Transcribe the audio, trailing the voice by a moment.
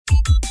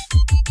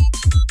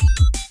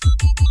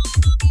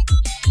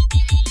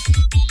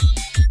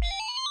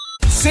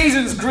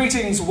Season's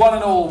greetings, one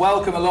and all.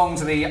 Welcome along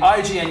to the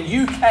IGN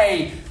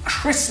UK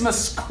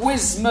Christmas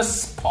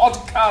Quizmas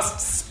podcast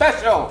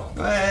special.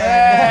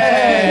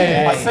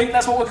 Hey. I think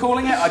that's what we're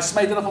calling it. I just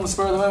made that up on the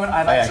spur of the moment. I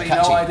have actually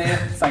no idea.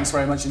 Thanks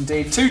very much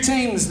indeed. 2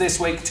 teams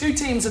this week. 2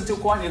 teams until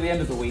quite near the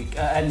end of the week,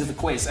 end of the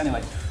quiz.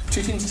 Anyway,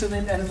 2 teams to the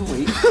end of the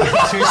week.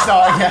 Should we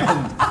start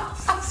again?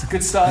 It's a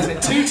good start, isn't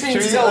it? 2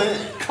 teams still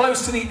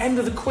close to the end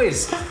of the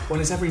quiz.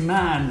 When it's every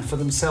man for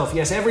themselves.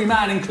 Yes, every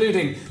man,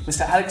 including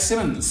Mr. Alex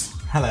Simmons.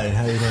 Hello,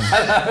 how are you doing?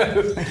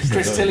 Hello.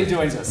 Chris Tilley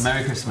joins us.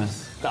 Merry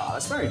Christmas. Oh,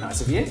 that's very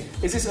nice of you.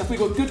 Have we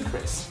got good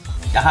Chris?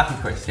 A happy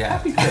Chris, yeah.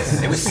 Happy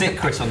Chris. It was sick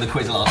Chris on the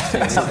quiz last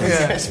year.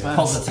 Christmas.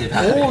 Positive,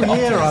 happy. All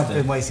year I've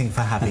been waiting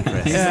for Happy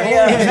Chris.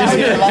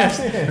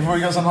 Before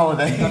he goes on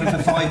holiday. Got it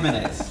for 5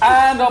 minutes.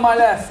 And on my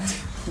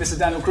left, Mr.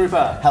 Daniel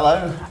Krupa.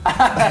 Hello.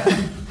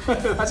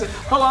 That's it.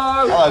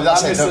 Hello. Hello,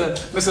 that's and it.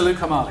 Mr. Luke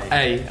Hamali.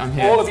 Hey, I'm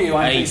here. All of you,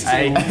 I'm pleased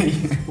to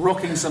be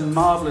rocking some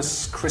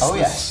marvellous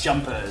Christmas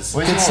jumpers.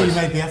 Good to see you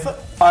made the effort.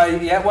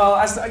 Well,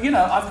 as you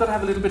know, I've got to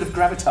have a little bit of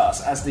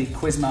gravitas as the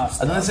quiz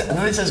master. And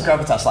then it says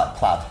gravitas like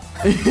plaid.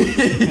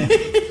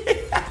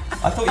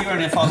 I thought you were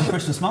only a Father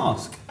Christmas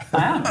mask.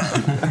 I am.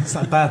 It's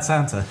like bad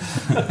Santa.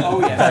 Oh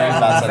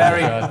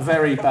yeah,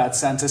 very bad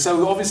Santa.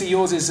 So obviously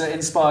yours is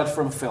inspired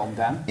from a film,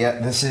 Dan. Yeah,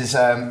 this is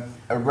a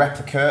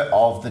replica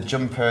of the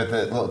jumper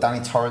that little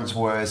Danny Torrance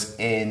wears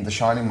in The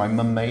Shining. My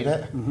mum made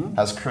it.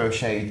 Has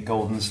crocheted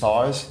golden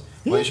stars,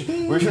 which are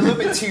a little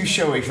bit too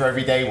showy for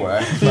everyday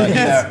wear. But you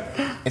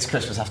know, it's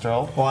Christmas after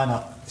all. Why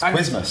not? It's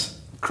Quizmas.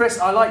 Chris,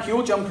 I like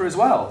your jumper as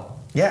well.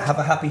 Yeah, have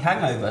a happy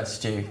hangover,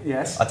 Stu.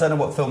 Yes. I don't know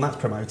what film that's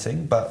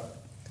promoting, but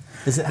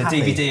Is it the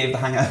happy? DVD of the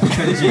Hangover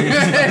trilogy is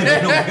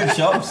in all good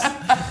shops.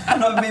 I'm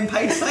not being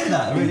paid to say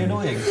that. Really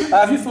annoying.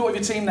 Have you thought of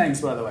your team names,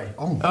 by the way?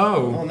 Oh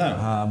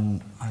no.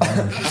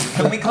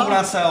 Can we call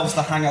ourselves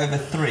the Hangover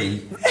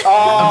 3?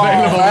 Oh,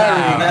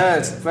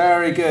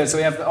 very good. So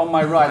we have on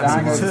my right the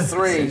Hangover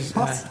 3,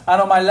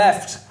 and on my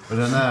left. I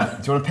don't know.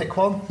 Do you want to pick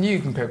one? You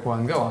can pick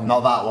one, go on.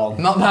 Not that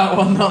one. Not that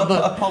one, not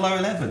the... Apollo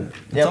 11.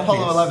 Yeah,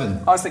 Apollo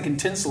 11. I was thinking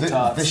Tinsel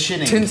Tarts. The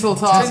shinning. Tinsel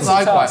Tarts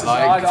I quite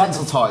like.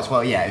 Tinsel Tarts.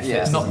 Well, yeah. It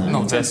fits, doesn't it?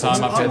 Not this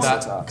time, I've said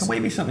that. Tarts. Can we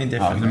be something I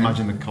different? can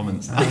imagine the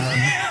comments.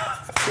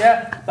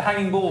 Yeah, the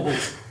Hanging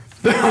Baubles.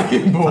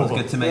 Sounds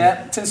good to me.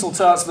 Yeah, Tinsel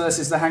Tarts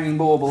versus the Hanging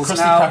Baubles.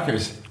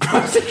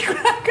 Krusty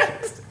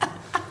Crackers.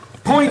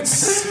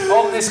 Points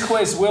on this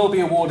quiz will be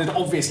awarded,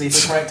 obviously,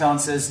 for correct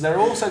answers. They're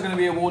also going to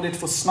be awarded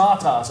for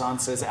smart-ass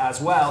answers as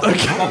well.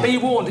 But be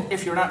warned,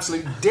 if you're an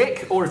absolute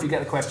dick, or if you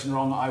get the question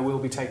wrong, I will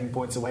be taking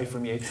points away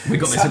from you. We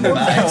got this in the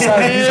bag.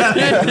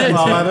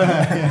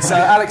 So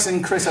Alex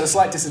and Chris had a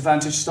slight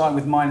disadvantage, starting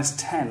with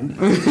 -10.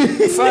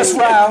 First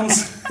round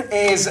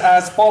is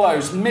as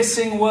follows.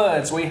 Missing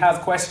words. We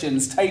have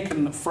questions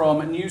taken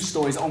from news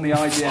stories on the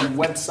IGN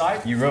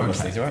website. You wrote most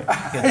of these, right?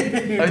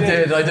 I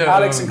did.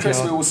 Alex and Chris,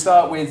 we will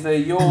start with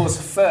yours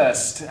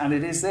first, and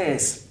it is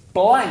this.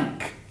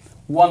 Blank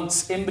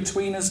wants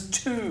In-Betweeners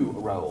 2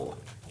 role.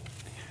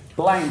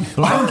 Blank.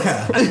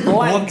 Blanca.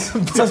 Blank.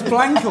 Just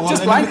Blanca one.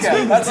 Just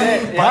Blanca, that's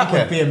it. Yeah. That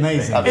would be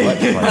amazing. I'd like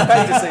to play.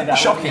 Pay to see that.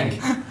 Shocking.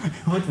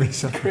 It would be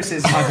shocking. Chris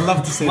is... I'd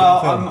love to see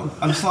Well, that film.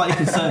 I'm slightly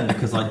concerned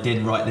because I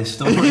did write this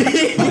story.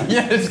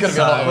 Yeah, it's going to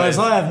go that way. Whereas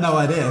I have no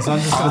idea, so I'm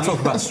just going to talk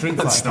about Street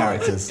Fighter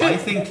characters. I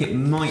think it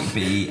might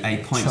be a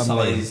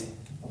point-sized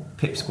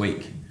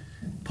pipsqueak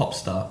pop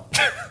star.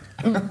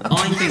 I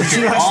think. Did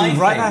you actually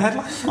write that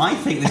headline? I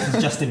think this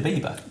is Justin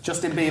Bieber.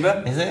 Justin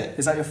Bieber. Is it?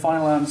 Is that your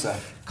final answer?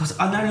 Because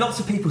I know lots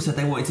of people said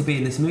they wanted to be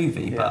in this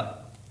movie,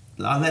 but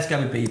let's go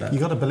with Bieber. You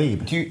got to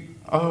believe. Do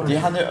you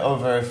hand it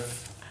over?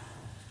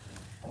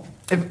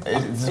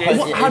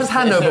 How does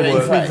handover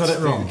work? We've got it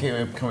wrong.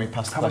 Can we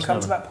pass the Have I question come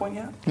over? to that point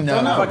yet? No.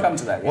 Have I come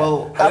to that yet?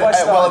 Well, Have I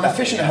started an that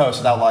efficient bit yet? host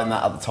would outline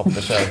that at the top of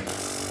the show.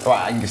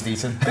 Right, Angus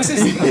Deaton. This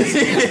is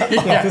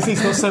Because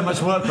he's got so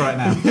much work right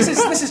now. this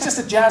is just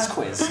a jazz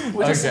quiz.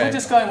 We're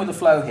just going with the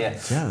flow here.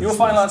 Jazz. Your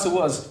final answer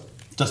was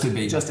Justin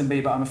Bieber. Justin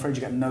Bieber. I'm afraid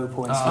you get no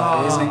points for that.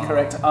 It is an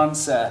incorrect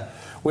answer.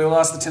 We will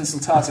ask the Tinsel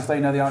Tarts if they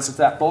know the answer to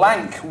that.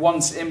 Blank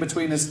wants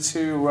In-Betweeners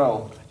 2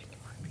 role.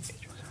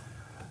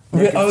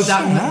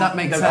 That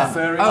makes sense.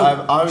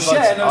 I would share?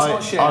 like to- No, it's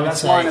not share. I would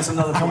That's say- minus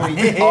another Can point.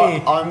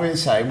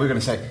 we're going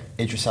to say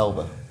Idris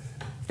Elba.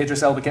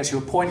 Idris Elba gets you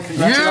a point.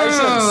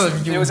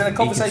 Congratulations. Yeah, It was in a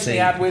conversation he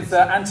had with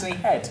Anthony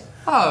Head,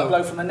 Oh. a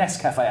bloke from the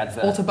Nescafe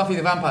advert. Also Buffy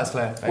the Vampire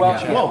Slayer. Well,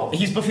 Whoa,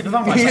 he's Buffy the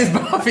Vampire He is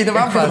Slayer. Buffy the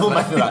Vampire Incredible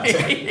Slayer. method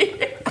acting.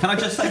 Can I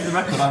just say for the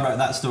record, I wrote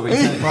that story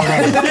too.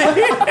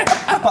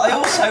 But I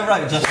also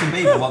wrote Justin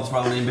Bieber once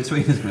rolling in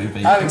between his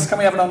movie. Alex, can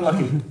we have an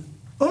unlucky?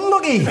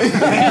 Unlucky!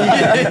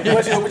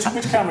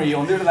 which camera are you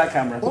on? Do it to that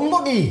camera.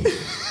 Unlucky!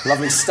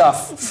 Lovely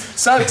stuff.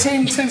 So,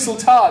 Team Tinsel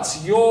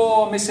Tarts,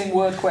 your missing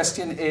word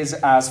question is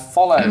as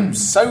follows.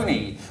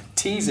 Sony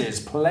teases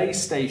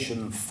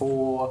PlayStation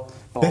 4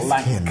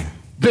 blank.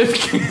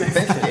 Bifkin.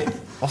 Bifkin.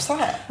 What's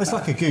that? It's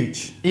like a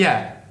gooch.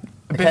 Yeah.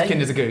 A Bifkin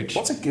is a gooch.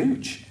 What's a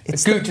gooch?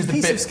 It's gooch is the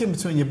piece bit- of skin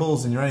between your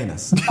balls and your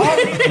anus. And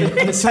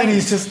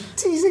Sony's just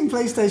teasing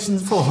PlayStation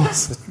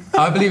 4s.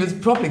 I believe it's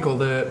probably called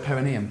the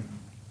perineum.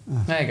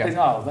 There you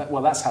go.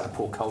 Well, that's how to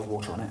pour cold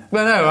water on it.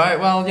 Well, no, right?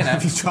 Well, you know.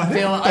 Have you tried it?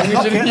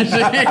 You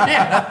should,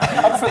 yeah.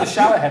 I prefer the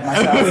shower head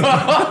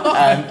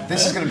myself.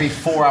 This is going to be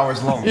 4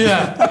 hours long.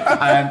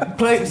 Yeah.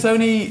 Play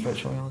Sony.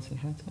 Virtual reality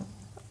headset.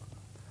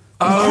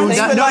 Oh,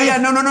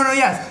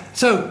 yes.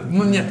 So,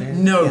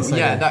 Yes,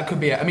 that could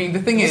be it. I mean,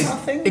 the thing is,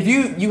 if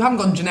you haven't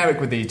gone generic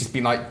with these, just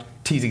been like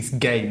teasing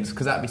games,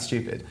 because that'd be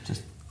stupid.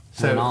 Just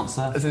So, an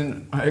answer. As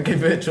in, okay,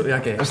 virtual,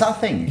 okay. Was that a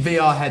thing?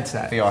 VR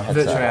headset. VR headset.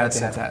 Virtual reality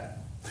headset.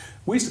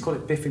 We used to call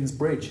it Biffin's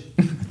Bridge.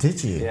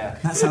 Did you? Yeah.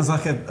 That sounds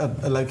like a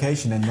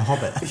location in The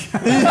Hobbit.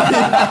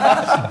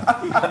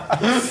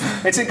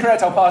 It's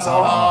incorrect. I'll pass it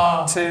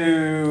on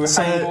to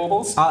Hanging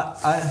Baubles.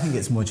 I think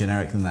it's more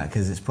generic than that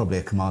because it's probably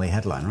a Kamali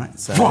headline, right?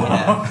 So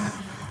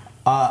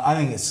I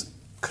think it's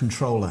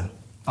controller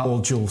or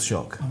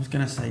DualShock. I was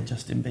going to say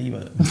Justin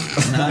Bieber.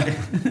 No.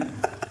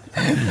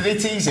 Did they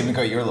tease him and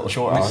go, you're a little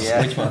short ass?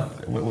 Which one?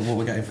 What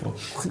we're going for?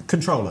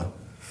 Controller.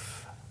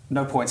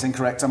 No points,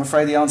 incorrect. I'm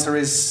afraid the answer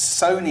is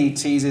Sony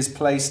teases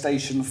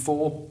PlayStation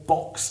 4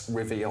 box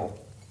reveal.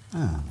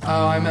 Oh,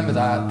 I remember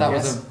that. That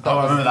Yes. was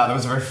I remember that. That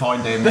was a very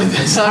fine day. I remember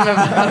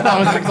that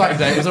was an exciting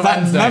day. It was a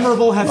Wednesday.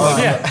 Memorable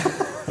headline.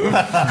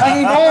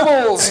 Hanging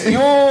Baubles,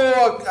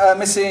 your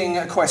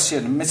missing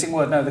question. Missing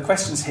word. No, the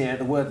question's here.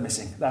 The word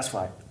missing. That's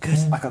right. Good.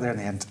 I got there in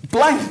the end.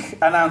 Blank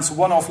announced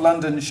one-off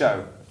London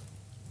show.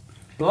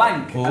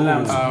 Blank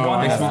announced This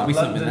one-off might be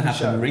something that London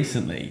show. happened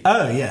recently.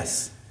 Oh,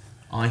 yes.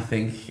 I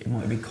think it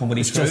might be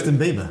comedy. It's Crew. Justin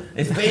Bieber.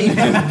 It's Bieber.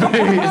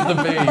 It's the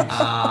bee.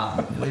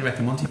 What do you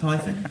reckon, Monty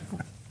Python?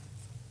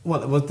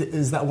 What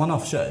is that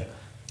one-off show?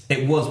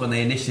 It was when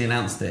they initially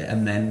announced it,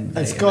 and then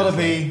It's got to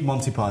be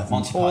Monty Python.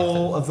 Monty Python.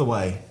 All of the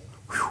way.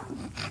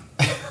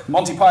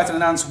 Monty Python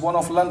announced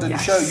one-off London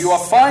show. You are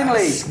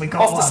finally off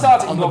the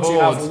starting On the blocks. You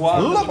have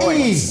board. 1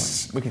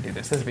 point. We can do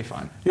this. This will be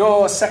fine.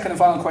 Your second and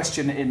final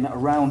question in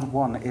round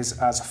 1 is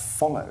as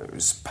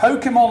follows.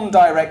 Pokemon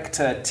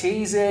director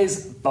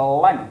teases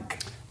blank.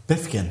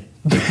 Bifkin.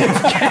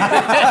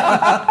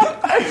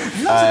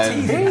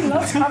 He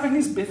loves having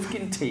his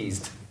Bifkin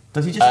teased.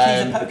 Does he just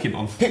tease a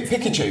Pokemon?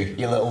 Pikachu,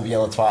 you little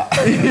yellow twat.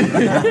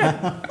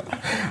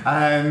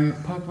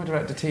 Pokemon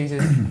director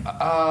teases.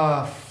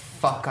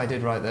 Fuck, I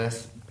did write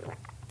this.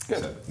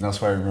 Good. No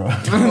swearing rule.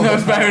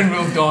 No, Baron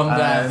will gone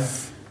down.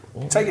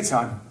 Take your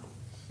time.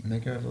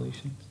 Mega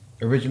Evolution.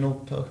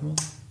 Original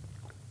Pokemon?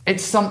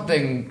 It's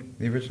something.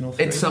 The original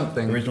It's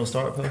something. The original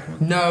start of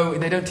Pokemon? No,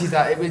 they don't tease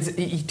that.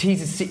 He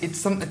teases.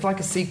 It's like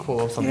a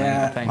sequel or something.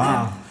 Yeah. I think.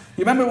 Wow.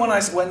 You remember when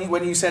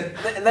you said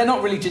they're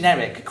not really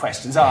generic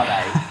questions, are they?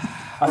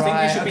 I think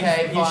Right, you should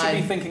okay, you should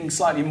fine. be thinking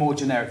slightly more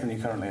generic than you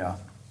currently are.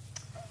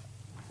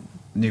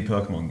 New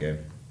Pokemon game.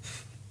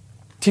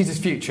 Teases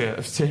future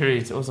of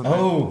series or something.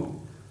 Oh.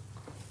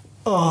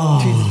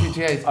 Teases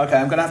future. Yeah. Okay,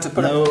 I'm going to have to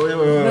put No, wait.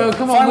 No,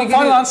 come on.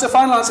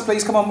 final answer,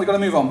 please. Come on, we've got to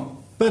move on.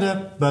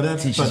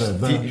 Future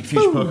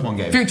Pokemon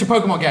game. Future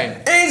Pokemon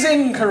game. Is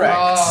incorrect.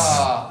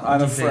 Ah.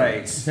 I'm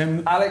afraid.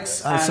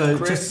 Alex and So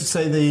Chris. just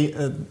say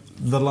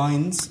the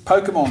lines.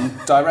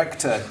 Pokemon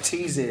director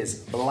teases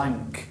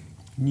blank.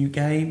 New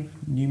game,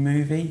 new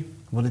movie,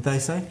 What did they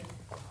say?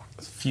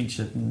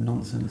 future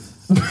nonsense.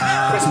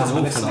 Christmas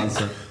Awful listening.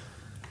 answer.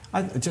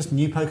 Just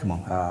new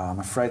Pokemon. I'm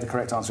afraid the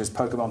correct answer is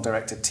Pokemon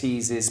director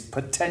teases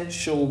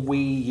potential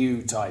Wii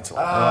U title.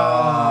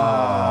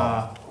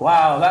 Wow,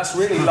 that's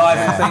really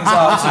livened things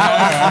up.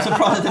 I'm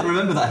surprised I didn't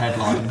remember that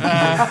headline.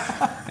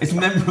 It's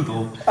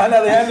memorable. And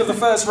at the end of the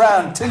first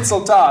round,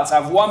 Tinsel Tarts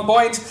have 1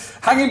 point.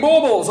 Hanging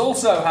Baubles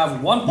also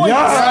have 1 point.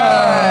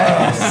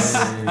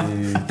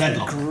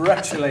 Deadlock.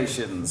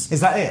 Congratulations.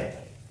 Is that it?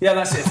 Yeah,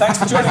 that's it. Thanks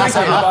for joining us,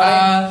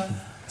 everybody.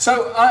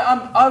 So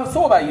I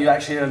thought about you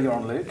actually earlier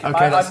on, Luke.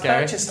 Okay, that's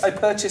scary. I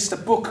purchased a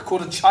book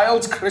called A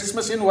Child's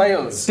Christmas in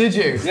Wales. Did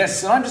you?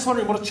 Yes, and I'm just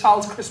wondering what a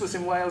child's Christmas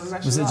in Wales is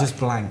actually Was it like. just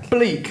blank?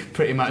 Bleak,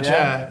 pretty much. Yeah.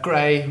 Yeah.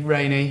 Grey,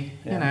 rainy.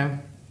 Yeah. You know,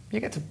 you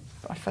get to.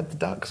 I fed the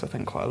ducks, I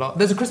think, quite a lot.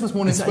 There's a Christmas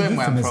morning Is that swim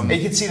where I'm euphemism? from.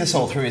 You could see this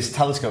all through his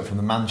telescope from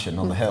the mansion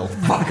on the hill.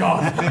 Fuck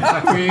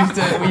off. we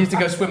used to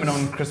go swimming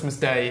on Christmas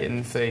Day in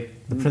the sea.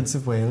 The Prince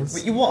of Wales.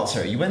 Wait, you what,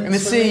 sorry? You went In the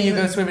swimming sea, you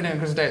go swimming on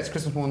Christmas Day. It's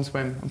Christmas morning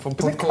swim. I'm from Is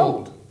it Porthcawl.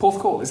 cold?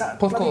 Porthcawl, is that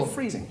bloody Porthcawl.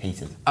 freezing?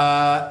 Heated.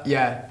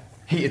 Yeah,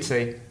 heated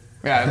sea.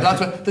 Yeah, that's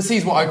what the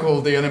sea's what I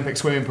call the Olympic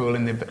swimming pool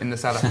in the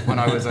cellar when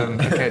I was a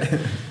kid.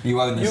 You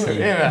own the sea.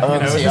 Yeah, Oh, you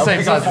know, it's see, the I'll same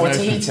be size forward as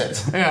to an heat ocean.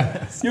 it.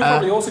 Yeah. You're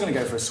probably also going to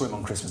go for a swim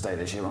on Christmas Day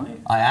this year, right?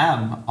 I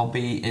am. I'll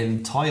be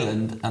in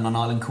Thailand and an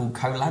island called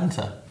Koh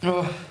Lanta.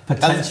 Oh.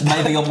 Potentially,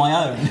 maybe on my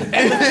own.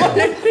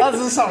 That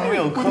doesn't sound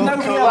real.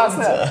 Nobody else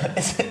there.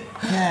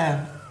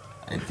 Yeah.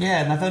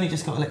 Yeah, and I've only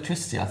just got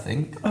electricity, I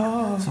think.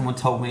 Oh. Someone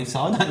told me, so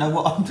I don't know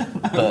what I'm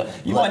doing. But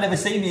You might never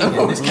see me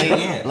again this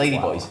year. Lady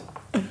boys.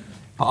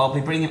 But I'll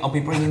be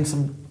bringing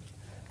some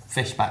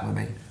fish back with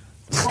me.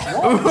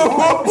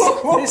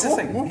 Here's the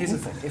thing.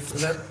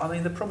 Oh.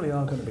 There probably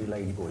are going to be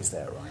ladyboys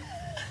there, right?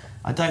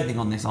 I don't think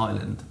on this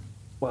island.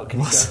 Well,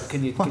 can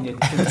you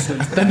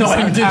They're not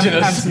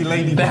indigenous.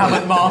 Anti-ladybug. They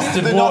haven't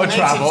mastered They're water not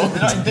travel.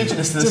 They're not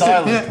indigenous to this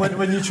island.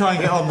 When you try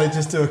and get on, they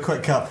just do a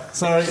quick cup.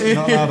 Sorry, you're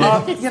not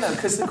allowed on.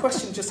 because the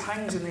question just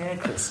hangs in the air,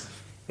 Chris.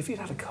 If you'd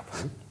had a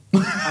couple,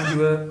 and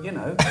you were, Do you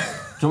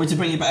want me to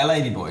bring you better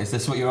ladyboy? Is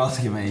this what you're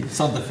asking me?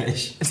 Sod the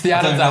fish. It's the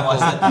I don't Adam's know why I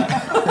apple.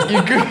 said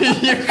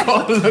that. You've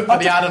got to look for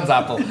the Adam's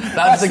apple.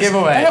 That's the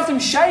giveaway. They have them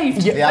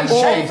shaved. Yeah, They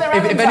shave their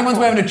if Adam's anyone's apple.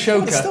 wearing a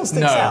choker, It still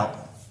sticks no. out.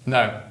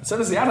 No. So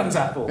does the Adam's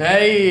apple.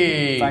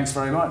 Hey! Thanks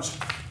very much.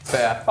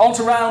 Fair. On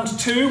to round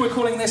 2. We're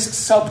calling this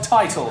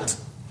subtitled.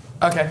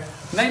 Okay.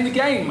 Name the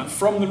game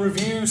from the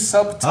review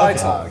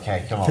subtitle.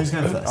 Okay, come on. Who's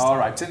going first? All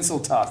right, Tinsel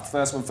Tart,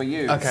 first one for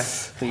you. Okay.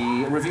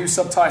 The review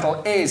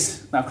subtitle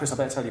is... Now, Chris, I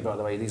better tell you, by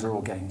the way, these are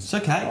all games. It's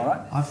okay. All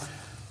right. I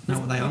know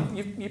what they are.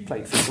 You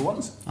played FIFA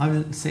once. I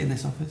would sit in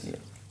this office.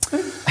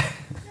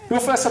 Your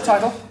first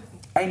subtitle,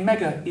 A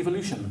Mega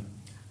Evolution,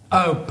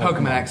 Oh,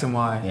 Pokemon X and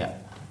Y. Yeah.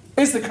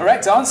 is the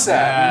correct answer.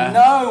 Yeah.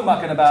 No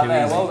mucking about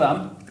there. easy. Well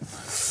done.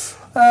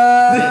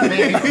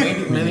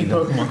 Many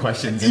Pokemon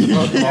questions in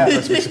Pokemon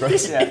Christmas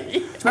quiz. Yeah. Do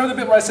you remember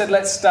the bit where I said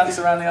let's dance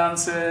around the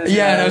answers?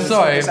 Yeah, no, sort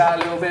sorry. this out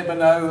a little bit, but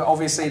no.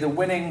 Obviously, the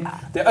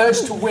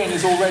urge to win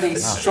is already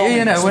strong.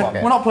 in this we're one.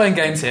 not playing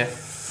games here.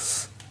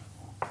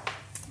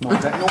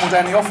 Normal day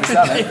in the office,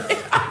 that then.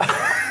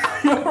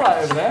 You're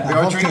right over there. We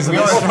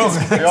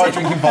are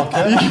drinking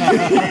vodka.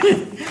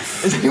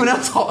 Is anyone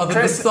else hotter than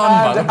Chris the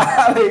sun, and man?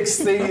 Alex,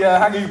 the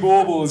Hanging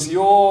Baubles,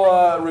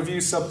 your review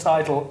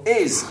subtitle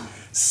is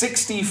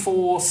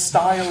 64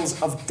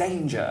 Styles of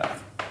Danger.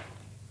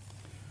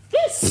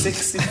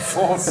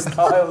 64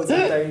 Styles of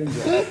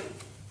Danger.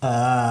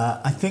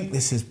 I think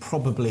this is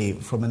probably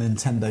from a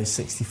Nintendo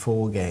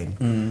 64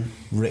 game,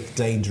 Rick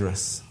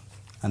Dangerous,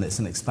 and it's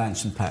an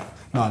expansion pack.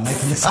 No, I'm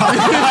making this up.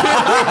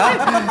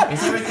 I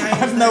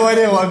have no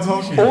idea what I'm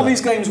talking about. All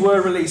these games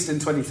were released in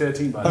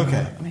 2013, by the way.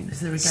 Okay. I mean, is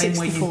there a game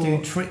 64 where you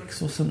do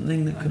tricks or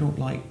something that could,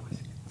 like,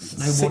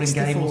 snowboarding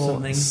game or 64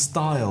 something?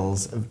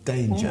 Styles of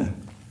Danger.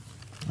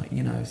 Like,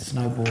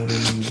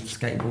 snowboarding,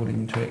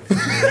 skateboarding tricks.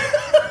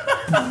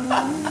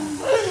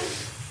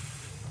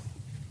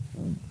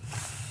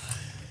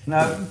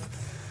 No,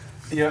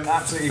 you're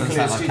absolutely Doesn't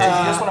clear. sound You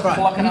like just want to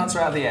pluck an answer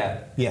out of the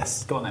air.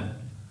 Yes. Go on then.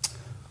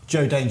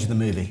 Joe Danger the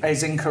movie.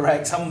 Is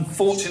incorrect.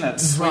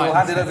 Unfortunate. We Right. will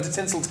hand it over to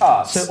Tinsel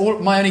Tarts. So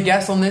my only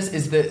guess on this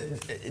is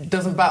that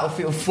doesn't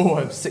Battlefield 4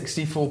 have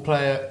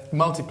 64-player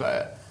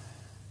multiplayer?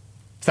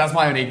 So that's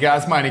my only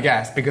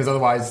guess because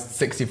otherwise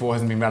 64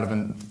 hasn't been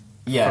relevant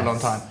for a long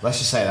time. Let's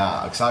just say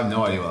that, because I have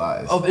no idea what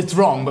that is. Oh, it's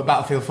wrong, but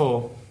Battlefield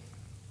 4.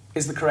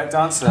 Is the correct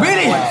answer.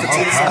 Really? Point for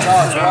Tinsel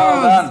Tarts.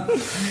 Well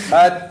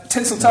done.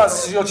 Tinsel Tarts,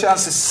 this is your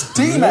chance to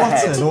steam What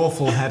ahead. an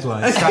awful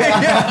headline.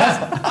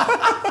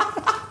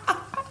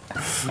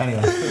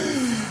 Anyway.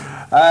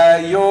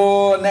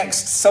 Your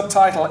next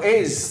subtitle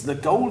is The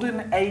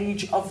Golden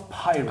Age of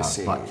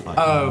Piracy. Black Flag.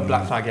 Oh,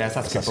 Black Flag, yes,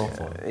 that's good.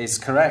 Is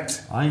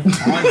correct. I would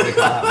have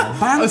got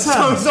that one. Oh,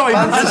 so sorry,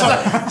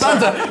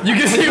 Santa, you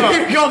can see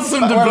we've got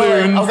some I've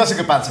doubloons. got some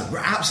good banter. We're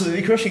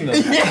absolutely crushing them.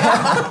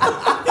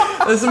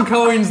 There's some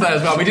coins there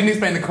as well. We didn't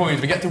explain the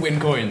coins. We get to win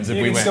coins if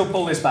You we can win. still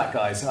pull this back,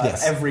 guys. I have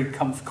Yes. every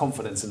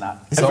confidence in that.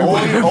 So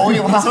all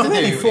you'll have to do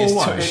only is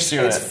 4-1. touch It's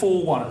Stuart.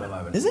 4-1 at the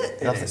moment. Is it?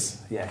 It is.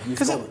 Yeah.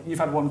 You've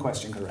had one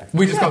question correct.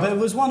 We just Yeah, got... but it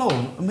was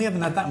 1-1, and we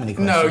haven't had that many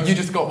questions. No, you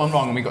just got one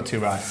wrong and we got 2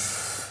 right.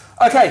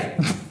 Okay.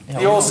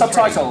 Your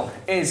subtitle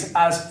is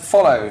as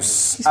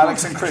follows.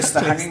 Alex and Chris,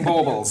 the Hanging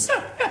Baubles.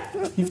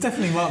 You've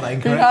definitely marked that He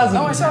incorrect. hasn't.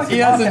 No, it's not. He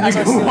hasn't. As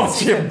You I can said, watch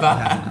him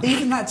back.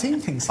 Even that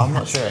team thinks I'm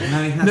not sure.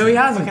 No, he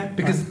hasn't.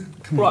 Because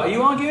Right, are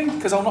you arguing?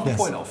 Because I'll knock Yes. a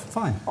point off.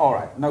 Fine. All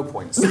right, no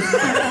points.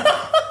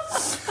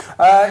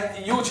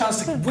 Your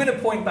chance to win a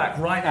point back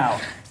right now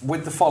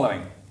with the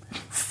following.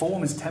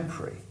 Form is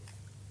temporary.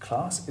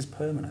 Class is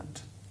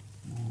permanent.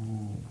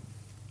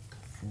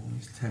 Form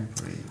is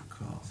temporary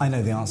class. I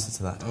know the answer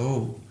to that.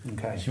 Oh,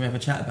 Okay. should we have a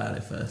chat about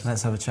it first?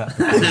 Let's have a chat.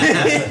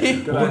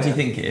 What do you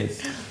think it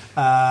is?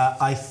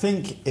 I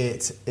think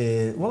it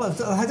is. Well, I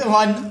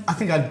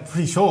think I'm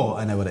pretty sure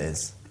I know what it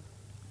is.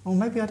 Or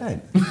maybe I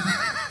don't.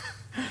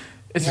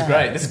 this is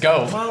great. This is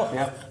gold. Well,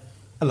 Yep.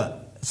 look.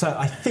 So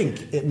I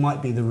think it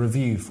might be the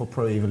review for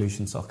Pro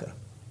Evolution Soccer.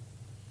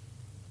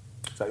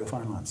 Is that your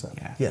final answer?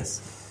 Yeah.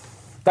 Yes.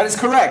 That is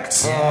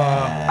correct.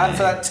 And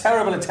for that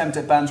terrible attempt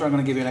at banter, I'm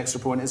going to give you an extra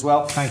point as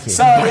well. Thank you.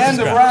 So at the end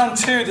of round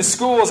 2, the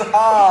scores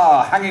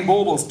are Hanging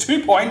Baubles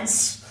 2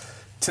 points,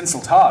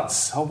 Tinsel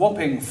Tarts a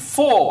whopping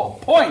 4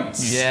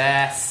 points.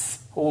 Yes.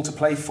 All to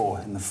play for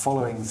in the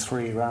following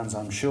 3 rounds,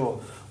 I'm sure.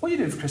 What are you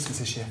doing for Christmas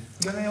this year?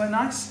 You going anywhere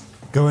nice?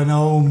 Going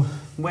home.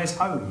 Where's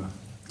home?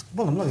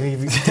 Well, I'm not going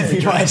to give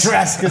you my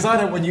address because I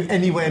don't want you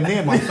anywhere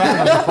near my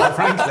family, quite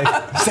frankly.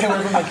 Stay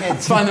away from my kids.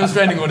 It's fine, the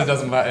restraining order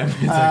doesn't matter.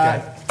 It's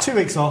okay. 2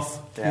 weeks off.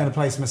 Yeah. I'm going to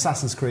play some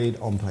Assassin's Creed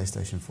on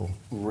PlayStation 4.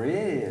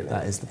 Really?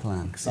 That is the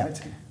plan.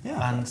 Exciting.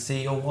 Yeah. And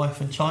see your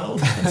wife and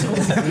child? I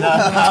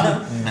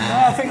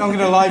think I'm going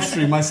to live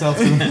stream myself.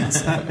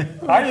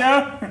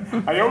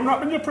 Hiya! I open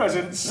up in your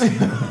presence.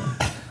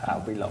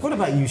 That'll be lovely. What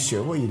about you,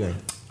 Stuart? What are you doing?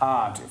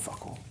 I'm doing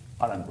fuck all.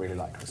 I don't really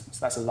like Christmas.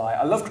 That's a lie.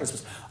 I love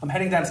Christmas. I'm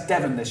heading down to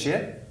Devon this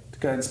year to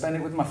go and spend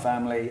it with my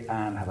family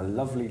and have a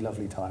lovely,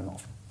 lovely time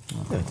off.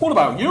 What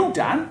about you,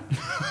 Dan?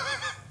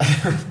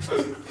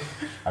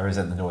 I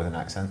resent the northern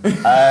accent.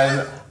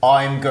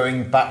 I'm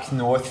going back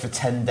north for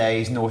 10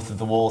 days north of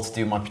the wall to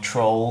do my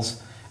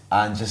patrols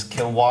and just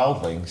kill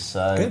wildlings.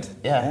 So, Good.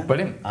 Yeah.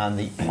 Brilliant. And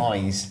eat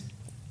pies.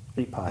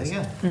 Eat pies.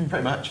 Yeah,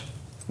 pretty much.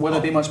 Will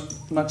there be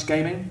much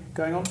gaming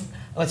going on?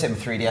 I'm going to take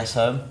my 3DS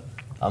home.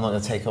 I'm not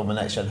going to take on my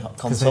next gen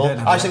console. don't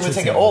have Actually, I'm going to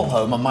take it all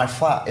home, and my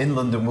flat in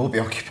London will be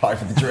occupied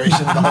for the duration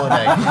of the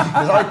holiday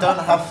because I don't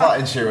have flat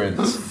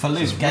insurance. For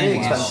loose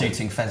gaming is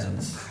shooting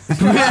pheasants.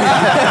 I'm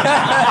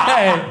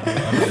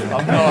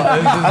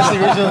not. That's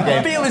the original I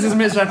game. feel this is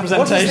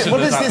misrepresentation.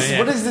 What is that's this? happening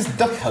What is this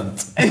duck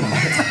hunt?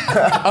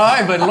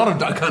 I played a lot of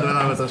Duck Hunt when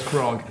I was a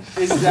frog.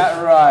 Is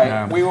that right?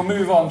 Yeah. We will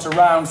move on to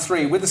round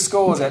 3 with the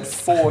scores at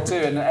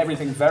 4-2 and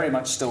everything very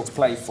much still to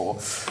play for.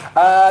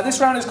 This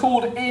round is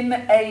called In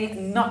a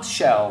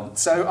Nutshell.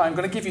 So I'm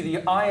going to give you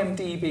the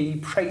IMDb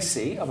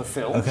précis of a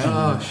film. Okay.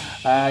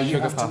 You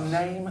Sugar have to puff.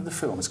 name the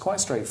film. It's quite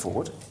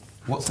straightforward.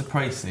 What's the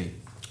précis?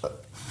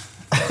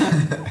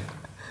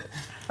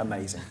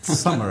 Amazing.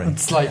 Summary.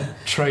 It's like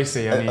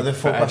Tracy. Are there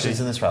 4 questions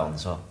in this round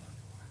as well?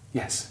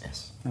 Yes.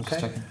 Yes.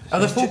 Okay. Are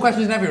there 4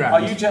 questions in every round?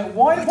 Are you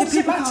why? What does it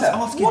people matter?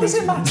 ask you What does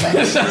these it matter?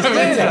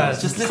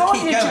 Just let's Can't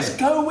keep you going. just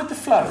go with the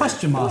flow?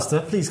 Question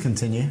master, please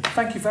continue.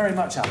 Thank you very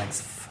much,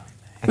 Alex.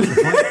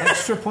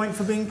 Extra point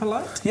for being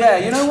polite? Yeah,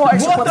 you know what?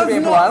 Extra What point for does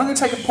being not- polite. I'm going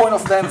to take a point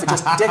off them for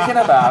just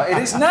dicking about. It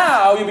is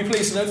now, you'll be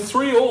pleased to know,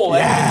 3-all.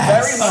 Everything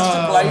very much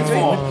to play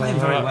We're for. playing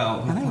very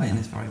well. We're playing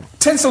this very well.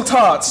 Tinsel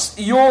Tarts,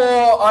 your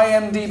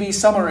IMDb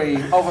summary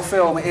of a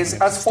film is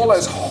as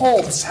follows.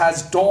 Hobbs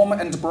has Dom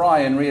and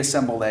Brian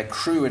reassemble their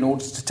crew in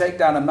order to take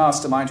down a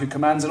mastermind who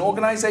commands an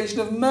organisation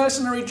of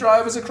mercenary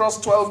drivers across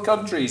 12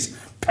 countries.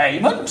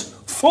 Payment?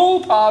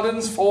 Full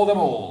pardons for them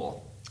all.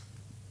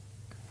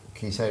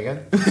 Can you say it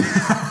again?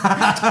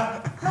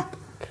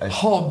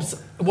 Hobbs.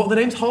 What the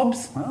name's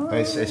Hobbs?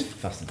 It's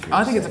Fast and Furious.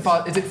 I think it's a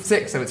fast. Is it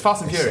 6? So it's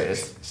Fast and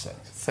Furious. 6.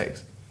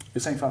 6.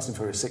 You're saying Fast and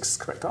Furious 6 is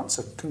the correct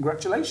answer.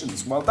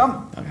 Congratulations. Well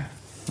done. Okay.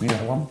 You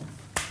got one.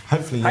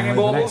 Hopefully you'll Hanging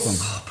know the baubles. next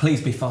one. Oh,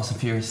 please be Fast and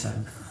Furious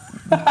 7. Bit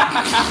What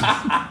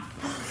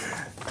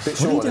are you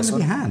short, doing this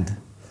with your one. hand?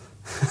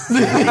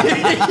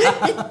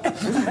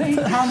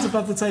 Put hands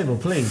above the table,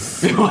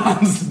 please.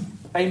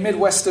 A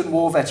Midwestern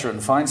war veteran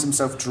finds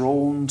himself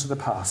drawn to the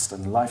past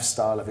and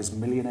lifestyle of his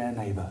millionaire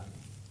neighbour.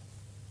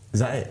 Is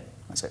that it?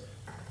 That's it.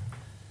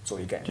 That's all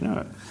you get. Do you know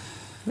it?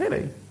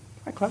 Really?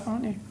 Quite clever,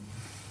 aren't you?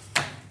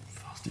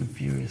 Fast and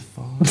Furious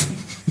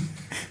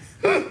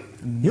 5.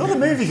 You're the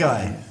movie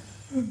guy.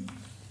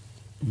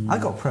 I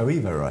got Pro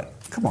Evo right.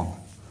 Come on,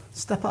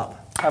 step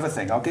up. Have a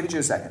think. I'll give it to you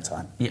a second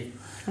time. Yeah.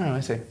 Oh, I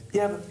see.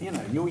 Yeah, but you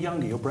know, you're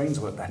younger. Your brains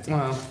work better.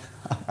 Well,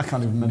 I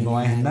can't even remember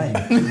my own name.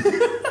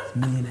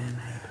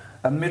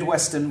 A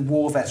Midwestern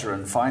war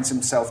veteran finds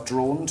himself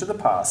drawn to the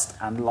past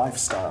and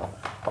lifestyle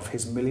of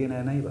his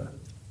millionaire neighbour.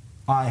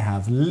 I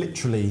have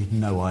literally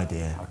no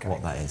idea Okay.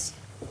 what that is.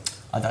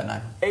 I don't know.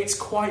 It's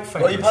quite famous.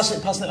 Well, are you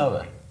passing it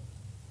over?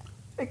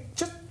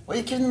 Just Well,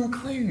 you're giving them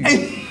clues.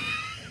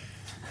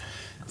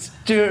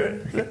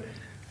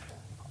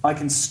 I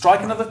can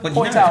strike another Well, you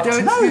point know, out.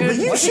 don't- No, but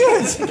you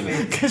should,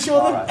 because you're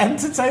the Alright.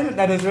 entertainment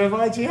editor of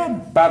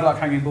IGN. Bad luck,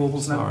 hanging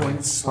baubles, no Sorry.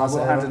 points. I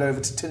will hand it over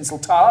to Tinsel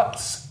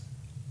Tarts.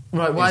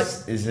 right, why?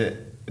 Is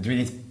it? Do we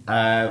need?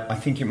 I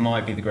think it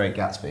might be The Great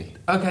Gatsby.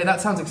 Okay,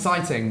 that sounds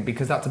exciting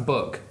because that's a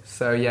book.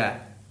 So yeah,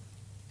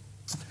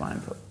 that's my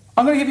input.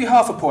 I'm going to give you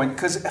half a point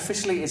because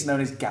officially it's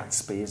known as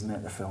Gatsby, isn't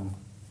it? The film.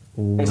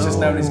 It's just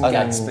known as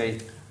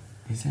Gatsby.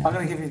 Is it? I'm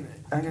going to give you.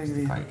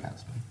 Great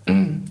Gatsby.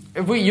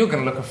 You're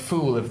going to look a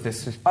fool if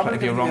this is I'm going if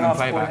to you're give wrong you in half a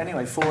point playback.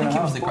 anyway. 4 I and a think it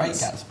half was The Great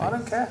points. Gatsby. I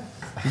don't care.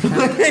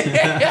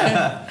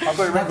 I've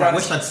got it written I down.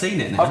 wish As, I'd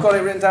seen it now. I've got it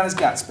written down as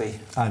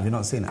Gatsby. Have you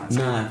not seen it? No.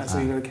 That's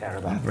all you're going to care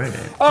about. I've read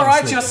it. All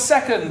right, your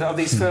second of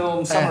these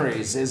film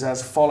summaries is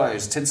as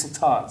follows. Tinsel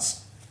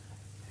Tarts.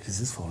 It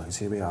is as follows.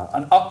 Here we are.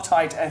 An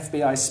uptight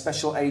FBI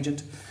special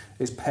agent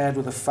is paired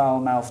with a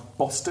foul-mouthed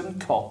Boston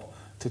cop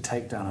to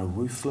take down a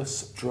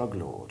ruthless drug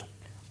lord.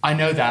 I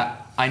know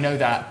that.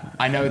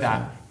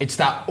 It's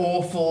that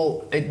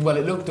awful. It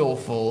looked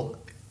awful.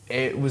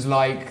 It was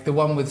like the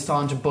one with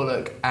Sandra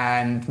Bullock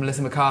and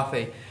Melissa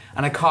McCarthy,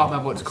 and I can't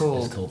remember what it's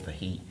called. It's called The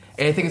Heat.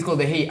 I think it's called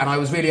The Heat, and I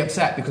was really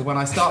upset because when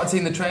I started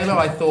seeing the trailer,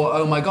 I thought,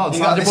 "Oh my God, You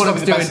got- Sandra this is Bullock's probably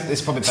the doing best- this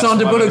is probably the best Sandra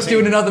film I've Bullock's ever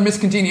doing seen. another Miss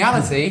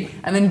Congeniality,"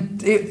 and then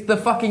it's the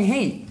fucking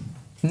Heat.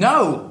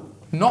 No,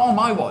 not on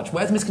my watch.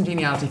 Where's Miss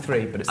Congeniality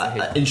 3? But it's The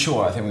Heat. In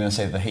short, I think we're going to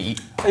say The Heat.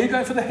 Are you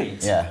going for the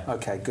Heat? Yeah.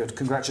 Okay, good.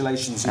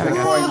 Congratulations. You got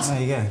a point.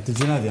 There you go. Did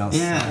you know the answer?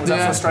 Yeah. Was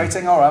that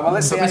frustrating? All right, well,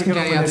 let's see But how Miss you get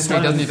on with Congeniality this 3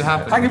 one. doesn't need to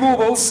happen. Hangy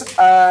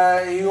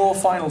Baubles, your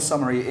final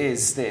summary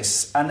is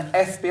this. An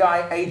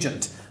FBI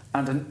agent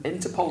and an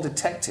Interpol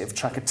detective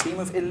track a team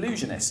of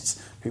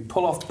illusionists who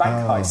pull off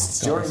bank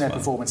heists during their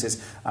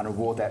performances and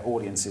reward their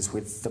audiences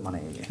with the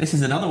money. This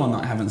is another one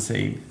that I haven't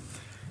seen,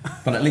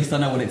 but at least I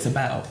know what it's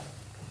about.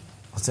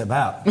 What's it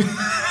about?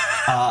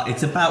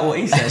 It's about what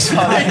he says.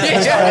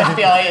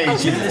 FBI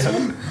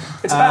agent.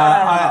 It's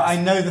about an hour. I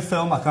know the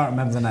film. I can't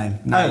remember the name.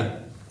 No.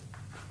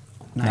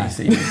 Now you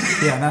see me.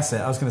 Yeah, that's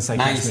it. I was going to say.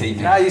 Now you Catch see Me.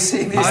 me. Now you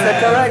see me. It's the Oh,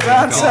 correct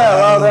God. answer.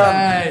 Well done.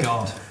 Hey.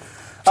 God.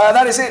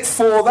 That is it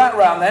for that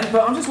round then.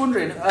 But I'm just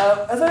wondering,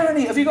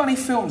 have you got any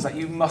films that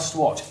you must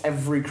watch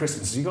every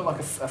Christmas? Have you got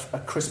like a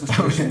Christmas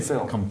tradition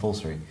film?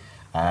 Compulsory.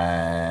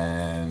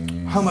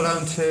 Home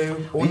Alone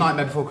 2 or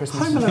Nightmare Before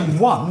Christmas. Home Alone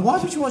 1? Why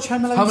would you watch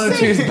Home Alone 2? Home Alone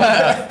 2 is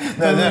better.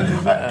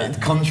 No,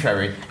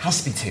 contrary.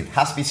 Has to be 2.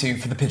 Has to be 2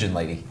 for the pigeon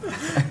lady. 2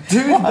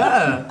 is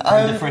better.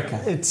 The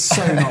fricker. It's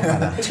so not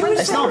better.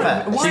 It's not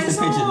bad. Why She's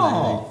the pigeon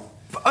lady.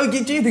 Oh,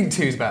 do you think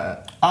 2 is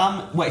better?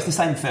 Well, it's the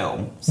same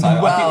film, so I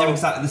Well- think they're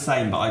exactly the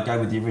same, but I go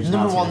with the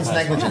original. Number 1's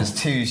negligence,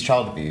 2's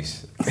child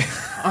abuse.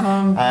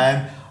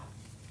 The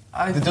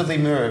Dudley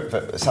Moore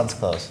Santa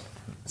Claus.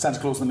 Santa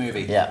Claus the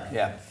movie. Yeah.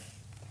 Yeah.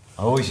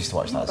 I always used to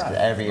watch that bad.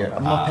 every year.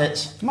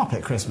 Muppets.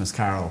 Muppet Christmas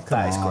Carol. Come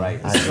That is on. great.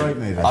 It's a great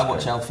movie. I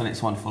watch Elf and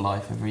It's a Wonderful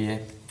Life every year.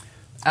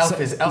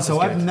 Elf is So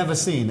good. I've never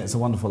seen It's a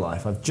Wonderful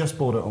Life. I've just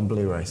bought it on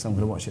Blu-ray, so I'm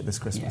going to watch it this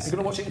Christmas. You're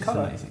going to watch it in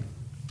colour? Amazing.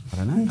 I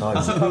don't know. No,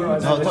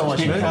 don't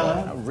watch it.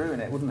 That would ruin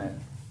it, wouldn't it?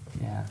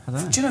 Yeah. I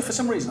don't know. Do you know, for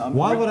some reason,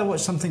 Why would I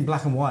watch something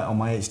black and white on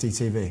my HD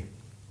TV?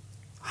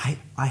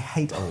 I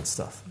hate old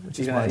stuff, which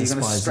is You're why I gonna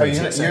despise straight-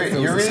 it.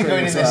 You're really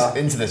going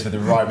into this with the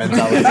right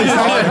mentality.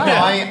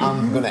 I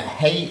am going to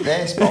hate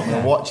this, but I'm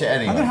going to watch it I'm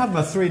going to anyway. have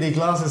my 3D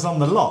glasses on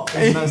the lot,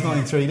 even though it's not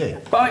in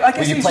 3D. But I guess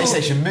With your these are all-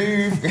 PlayStation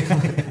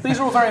Move. These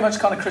are all very much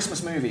kind of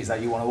Christmas movies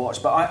that you want to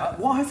watch. But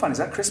what I find is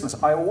at Christmas,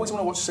 I always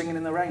want to watch Singing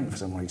in the Rain for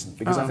some reason.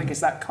 Because I think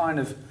it's that kind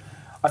of...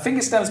 I think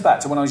it stems back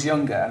to when I was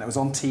younger and it was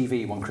on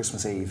TV one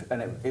Christmas Eve.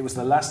 And it was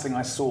the last thing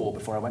I saw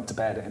before I went to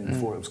bed and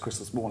before it was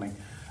Christmas morning.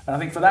 And I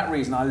think for that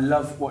reason, I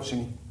love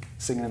watching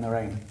Singing in the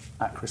Rain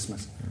at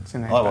Christmas. I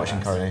like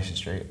watching Coronation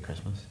Street at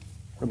Christmas.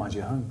 Reminds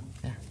you of home.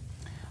 Yeah.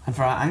 And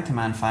for our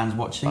Anchorman fans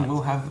watching,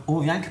 we'll have all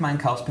the Anchorman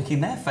cast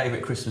picking their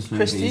favourite Christmas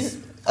movies.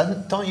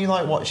 Christian, don't you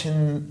like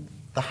watching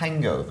The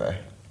Hangover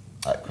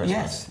at Christmas?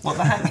 Yes. What,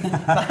 the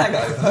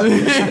Hangover?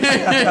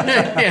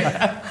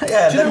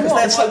 Yeah, Do you know what?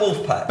 that's like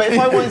Wolfpack. But if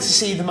I wanted to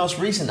see the most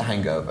recent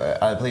Hangover,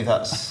 I believe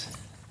that's...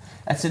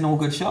 That's in all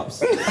good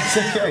shops. It's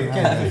okay,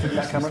 okay.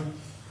 That camera.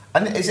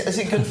 And is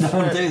it good I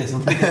want for... to do this. I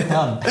think it's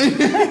done.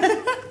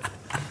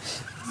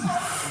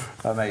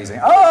 Amazing.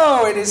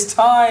 Oh, it is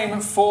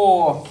time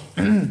for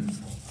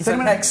the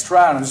next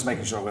round. I'm just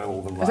making sure I've got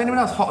all the right... Is anyone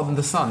else hotter than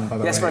the sun, by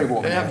the Yes, way? very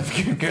warm. Yeah,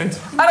 good.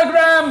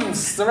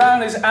 Anagrams! The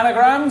round is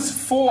anagrams.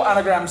 4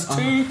 anagrams,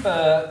 2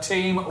 per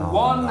team.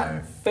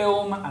 1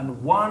 film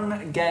and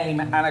 1 game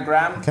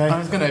anagram. Okay. I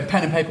was going to...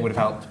 Pen and paper would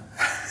have helped.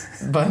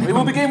 But We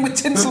will begin with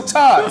Tinsel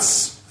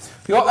Tarts.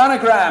 Your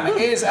anagram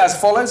is as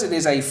follows. It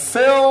is a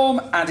film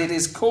and it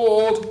is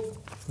called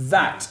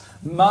That.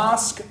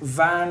 Mask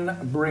Van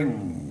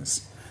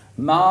Brings.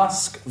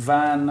 Mask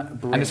Van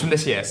Brings. And it's from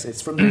this year?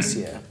 It's from this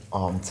year.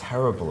 Oh, I'm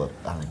terrible at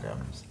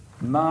anagrams.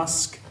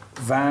 Mask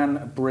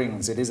Van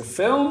Brings. It is a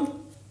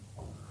film.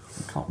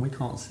 We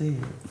can't see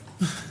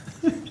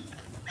it.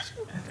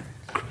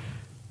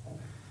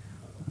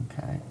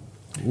 Okay.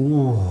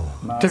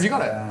 Mask Have you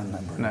got it? Van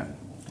Brings. No.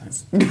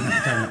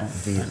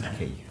 V is the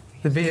key.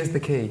 The V is the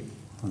key.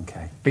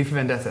 Okay. B for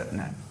Vendetta?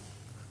 No.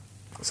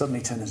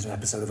 Suddenly turned into an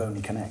episode of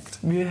Only Connect.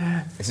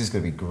 Yeah. This is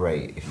going to be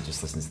great if you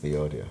just listen to the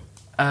audio.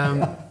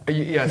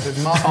 Yeah, so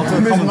it's Mark...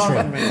 I'll do a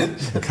commentary.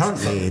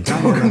 Currently,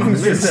 Daniel and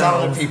The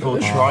sound Luke of people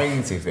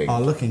trying to think. are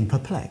looking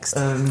perplexed.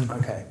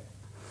 Okay.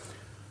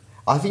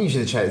 I think you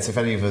should have checked if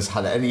any of us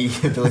had any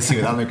ability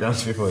with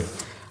anagrams before.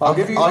 I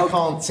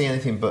can't see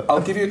anything but...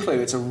 I'll give you a clue.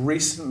 It's a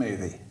recent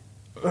movie.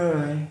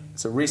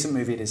 It's a recent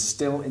movie. It is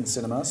still in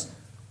cinemas.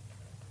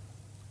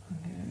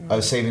 I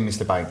was saving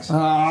Mr. Banks.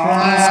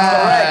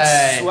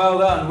 Correct. Well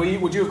done.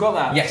 Would you have got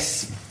that?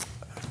 Yes.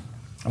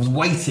 I was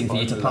waiting for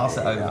you to pass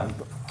it over.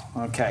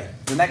 Okay.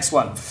 The next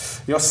one.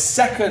 Your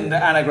second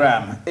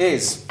anagram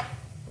is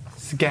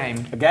It's a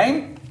game. a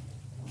game.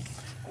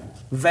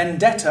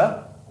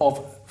 Vendetta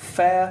of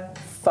Fair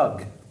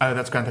Thug. Oh,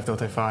 that's Grand Theft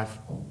Auto 5,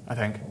 I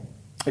think.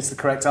 It's the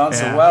correct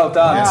answer. Yeah. Well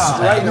done. Yeah.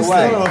 Straight Let's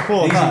away. do a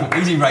report, that.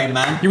 Easy Rain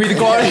Man. You either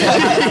got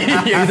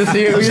it... you either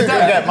see it or I'm you just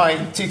going to don't. get my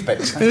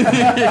toothpicks.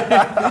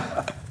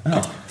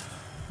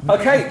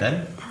 Okay.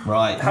 Then.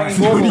 Right. Hanging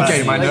Full Warbles.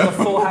 game, I Make know. a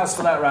full house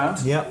for that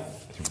round. Yep.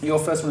 Your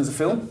first one is a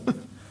film.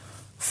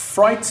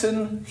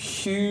 Frighten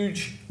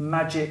Huge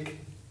Magic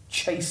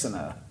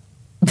Chastener.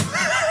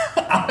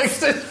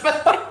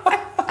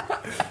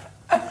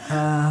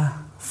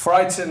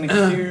 Frighten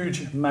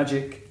Huge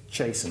Magic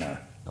Chastener.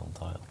 Long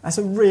title. That's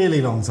a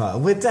really long title.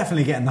 We're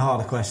definitely getting the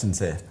harder questions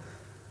here.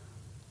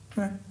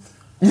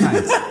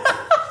 Thanks.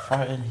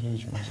 Frightened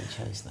Huge Magic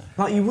Chase now.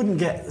 Like, you wouldn't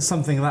get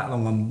something that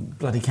long on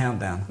bloody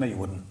Countdown. No, you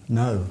wouldn't.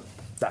 No.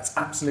 That's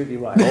absolutely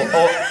right.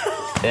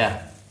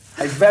 Yeah.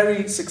 A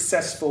very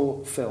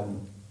successful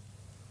film.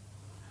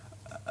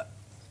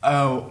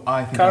 Oh,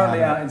 I think Currently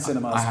I have out it. in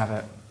cinemas. I have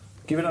it.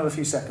 Give it another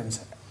few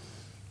seconds.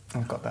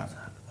 I've got that.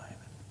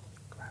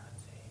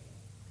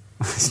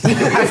 Is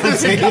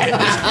it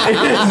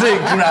gravity?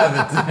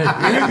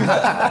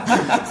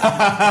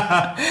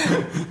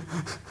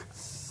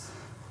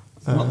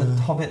 Not the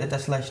Hobbit, the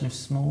Desolation of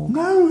Smaug.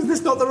 No,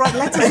 there's not the right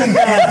letters in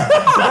there.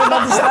 I don't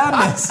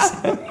understand this.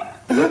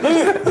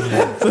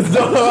 It's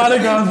not the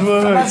Anagon's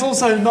word. That's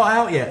also not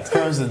out yet.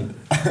 Frozen.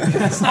 I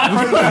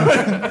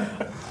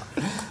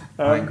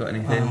ain't got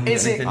anything.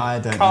 Is it I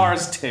don't know.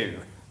 Cars 2?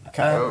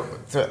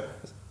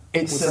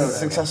 It's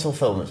Successful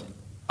films.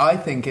 I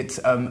think it's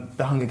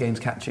the Hunger Games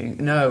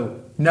catching. No,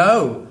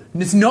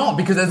 it's not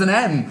because there's an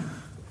M.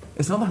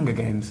 It's not the Hunger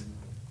Games,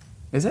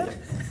 is it?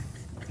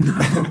 No,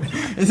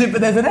 is it?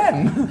 But there's an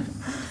M.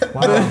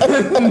 Wow. I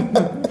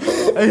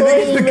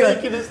think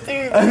it's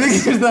the.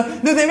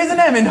 No, there is an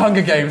M in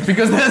Hunger Games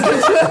because there's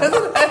an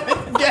M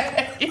in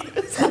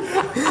games.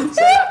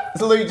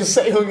 So Luke, just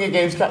say Hunger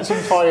Games Catching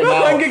Fire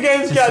now. Hunger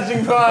Games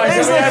catching fire.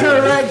 Is the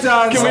correct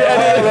answer? Can we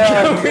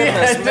edit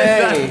Goodness me.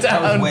 that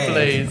That down, was weird.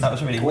 please? That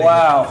was really weird.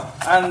 Wow.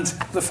 And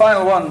the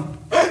final one.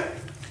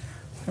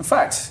 In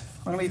fact,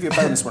 I'm going to leave you a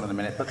bonus one in a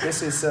minute, but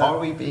this is... Are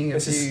we being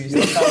this is abused?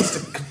 your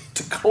chance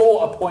to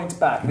claw a point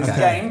back. This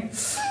game,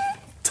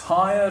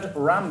 Tired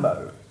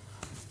Rambo.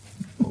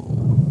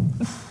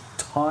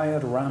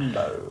 Tired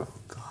Rambo.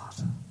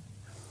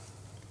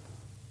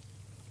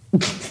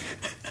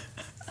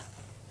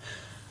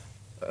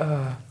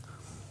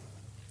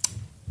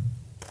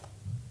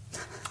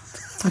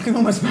 I can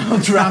almost smell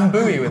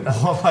Drambuie with that.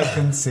 All I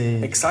can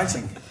see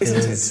Exciting,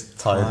 isn't it?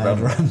 Tired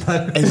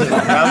Rambo. Is it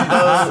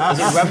Rambo? Is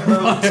it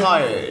Rambo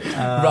Tired?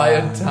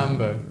 Ryan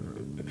Tambo.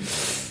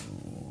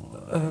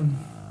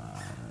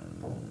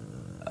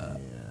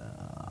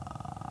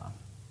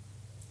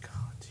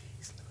 God,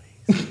 jeez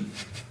Louise.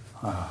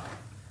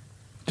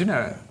 Do you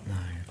know it?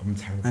 I'm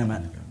terrible. Hey,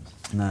 man.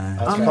 No.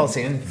 I can't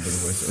see anything but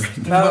the words.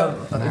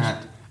 No.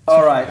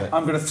 All right,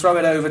 I'm going to throw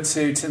it over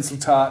to Tinsel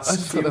Tarts. I A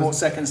just few got more a-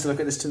 seconds to look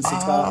at this Tinsel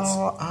Tarts.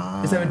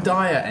 Is there a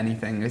Dyer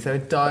anything? Is there a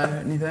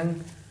Dyer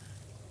anything?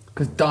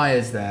 Because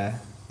Dyer's there.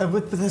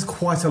 But there's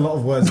quite a lot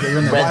of words that are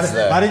in there. Red's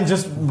there. I didn't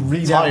just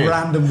read out Tired.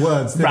 random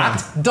words, did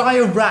Rat.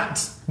 Dyer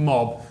rat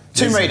mob.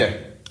 Tomb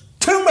Raider.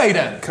 Tomb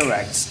Raider.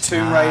 Correct.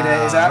 Tomb Raider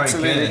is very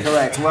absolutely good.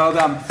 correct. Well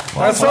done. I'm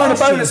going to throw in a last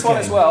bonus year's one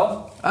game. as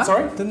well.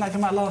 Sorry? Didn't that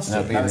come out last No,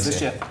 year? That was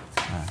this year.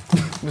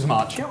 It was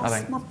March, Get I off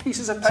think. my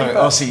pieces of Sorry, paper.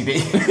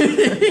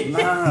 OCD.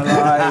 Man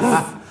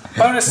alive.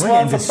 Bonus We're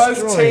one getting for both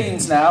destroyed.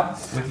 teams now.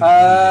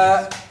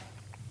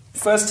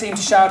 First team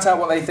to shout out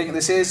what they think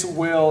this is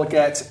will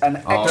get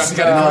an Oh,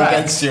 extra no,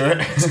 against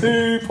Stuart.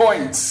 2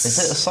 points. Is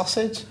it a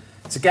sausage?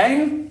 It's a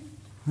game.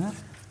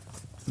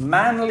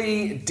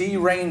 Manly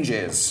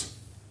deranges.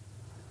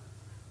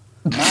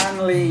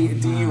 Manly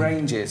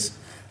deranges.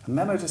 A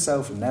memo to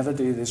self: never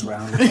do this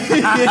round.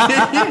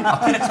 I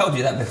could have told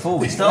you that before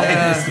we started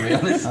this, to be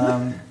honest.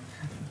 Oh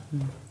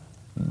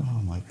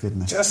my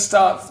goodness. Just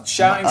start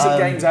shouting some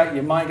games out.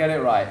 You might get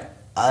it right.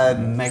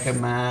 Mega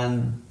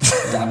Man,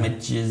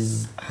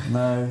 Damages,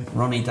 No.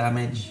 Ronnie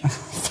Damage.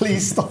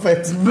 Please stop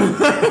it.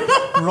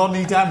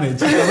 Ronnie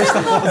Damage. I wish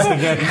that was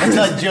again. It's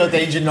like Joe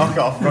Danger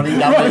knockoff, Ronnie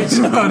Damage.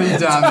 Ronnie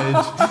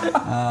Damage.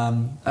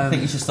 I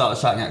think you should start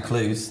shouting out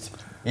clues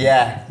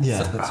Yeah.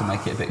 Yeah. to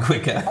make it a bit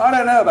quicker. I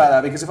don't know about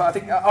that because if I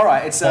think, all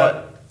right, it's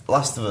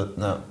Last of it,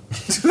 no.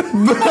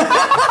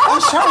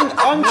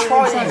 I'm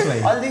trying.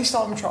 Exactly. At least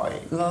I'm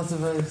trying. Last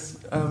of Us.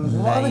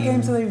 What other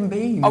games have there even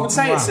been? I would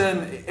say Wow.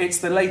 it's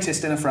the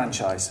latest in a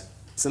franchise.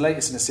 It's the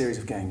latest in a series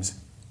of games.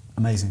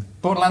 Amazing.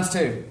 Borderlands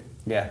 2.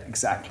 Yeah,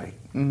 exactly.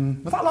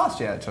 Was that last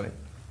year, actually?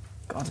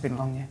 God, it's been a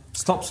long year.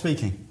 Stop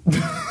speaking.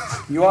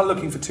 You are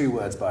looking for 2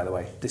 words, by the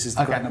way. This is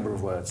the Okay. correct number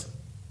of words.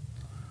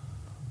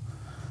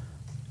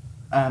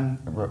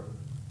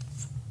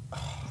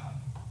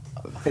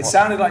 It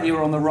sounded like you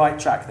were on the right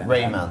track then.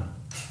 Rayman.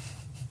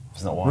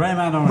 It's not one.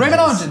 Rayman Origins.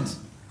 Rayman Origins.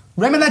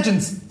 Rayman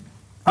Legends.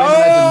 Rayman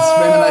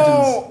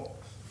Oh!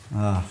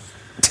 Ah.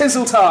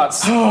 Tinsel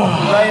Tarts.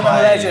 Rayman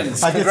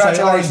Legends. I did say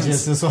Congratulations.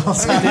 oranges as well.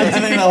 So I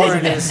didn't think that was It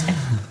again. is.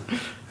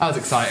 That was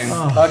exciting.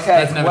 Okay,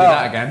 Let's never well, do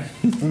that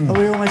again. Are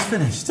we almost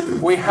finished?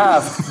 we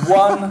have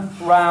 1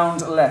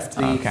 round left.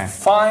 The Okay.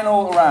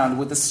 final round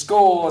with the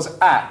scores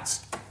at...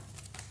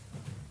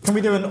 Can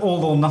we do an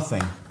all or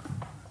nothing?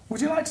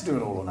 Would you like to do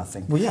an all or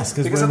nothing? Well, yes,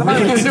 Because because at the we're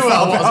moment, really do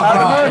well, what's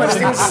at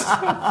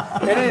the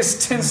moment it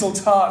is Tinsel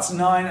Tarts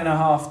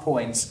 9.5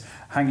 points,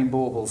 Hanging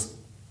Baubles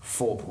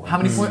 4 points. How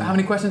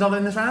many questions are there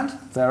in this round?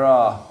 There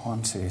are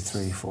 1, 2,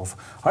 3, 4.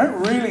 I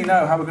don't really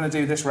know how we're going to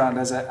do this round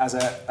as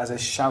a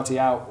shouty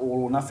out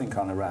all or nothing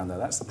kind of round though.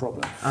 That's the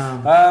problem.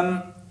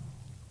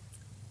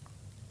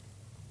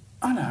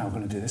 I know how we're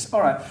going to do this. All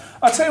right.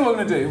 I'll tell you what we're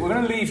going to do. We're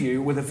going to leave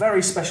you with a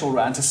very special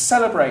round to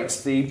celebrate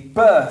the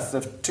birth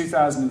of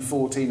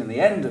 2014 and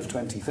the end of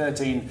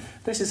 2013.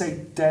 This is a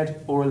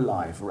dead or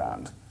alive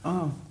round.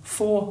 Oh.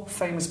 4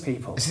 famous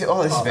people. This is a bit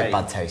Are they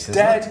bad taste,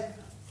 isn't dead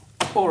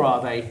or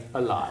are they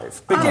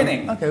alive?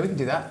 Beginning Okay, we can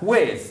do that.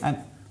 with And-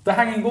 the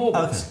Hanging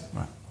Baubles. Okay,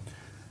 right.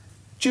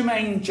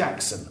 Jermaine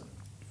Jackson,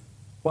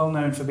 well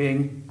known for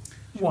being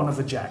one of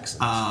the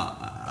Jacksons?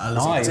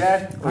 Alive. Is he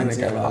dead or I'm is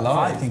he gonna go with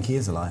alive? I think he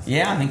is alive.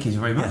 Yeah, I think he's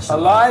very much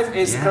Alive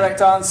is the Yeah.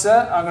 correct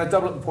answer. I'm going to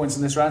double up the points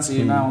in this round, so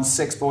you're now on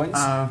 6 points.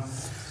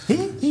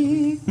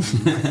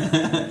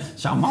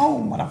 Come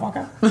on,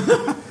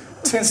 motherfucker.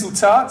 Tinsel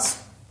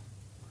Tarts.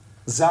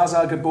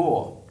 Zaza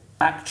Gabor,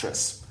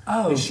 actress.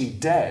 Oh. Is she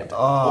dead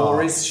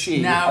or is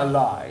she Now,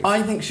 alive?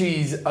 I think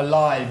she's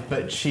alive,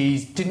 but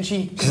didn't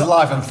she? She's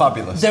alive and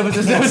fabulous. There was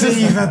It's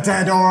either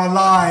dead or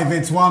alive.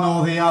 It's one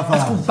or the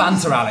other.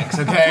 banter, Alex.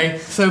 Okay,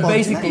 so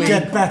basically,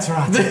 Get better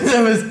at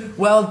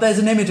it. there's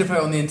an image of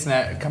her on the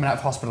internet coming out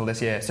of hospital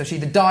this year. So she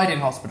either died in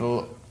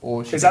hospital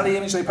or she. Is that the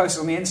image they posted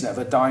on the internet of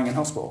her dying in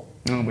hospital?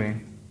 Oh, Are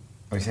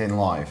we saying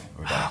live?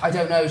 Or dead? I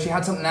don't know. She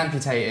had something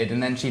amputated,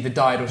 and then she either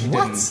died or she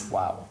didn't.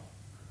 Wow.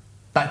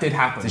 That did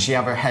happen. Did she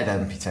have her head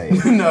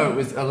amputated? No, it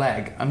was a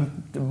leg.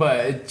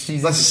 But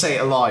she's. Let's just say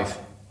alive.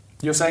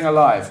 You're saying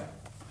alive.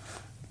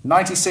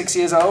 96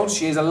 years old.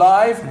 She is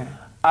alive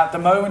at the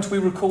moment we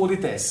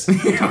recorded this,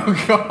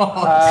 Oh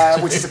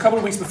God. which is a couple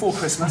of weeks before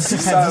Christmas.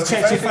 Have you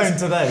checked your phone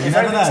today? You If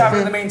never anything's know.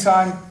 happened in the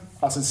meantime,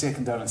 our sincere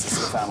condolences to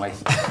the family.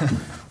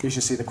 You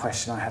should see the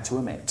question I had to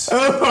omit.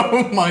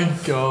 Oh my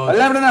God.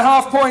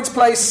 11.5 points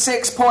plays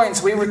 6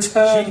 points. We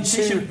return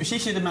to... She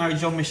should have married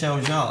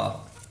Jean-Michel Jarre.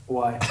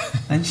 Why?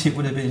 Then she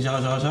would have been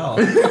Jar Jar Jar.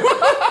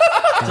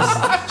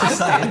 just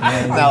saying.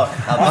 Now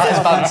that is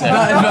banter.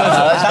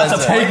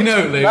 That's a take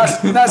note,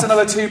 Luke. That's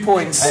another 2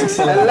 points.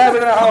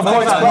 11.5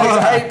 points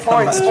plays 8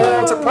 points.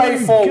 All to play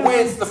for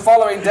with the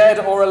following dead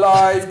or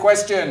alive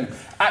question.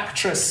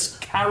 Actress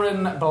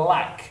Karen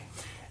Black.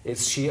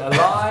 Is she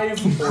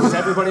alive or is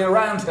everybody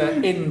around her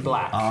in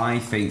black? I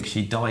think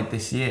she died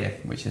this year,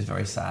 which is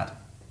very sad.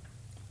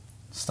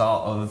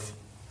 Start of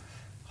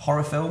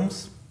horror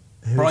films,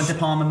 Brian De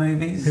Palma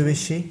movies. Who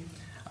is she?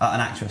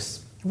 An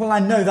actress. Well, I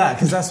know that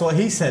because that's what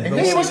he said.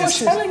 But He what-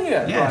 wasn't telling you.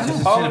 Yeah, Brian she's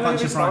De Palma in a bunch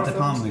of movies, Brian De horror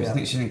Palma films. movies. I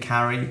think she's in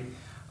Carrie.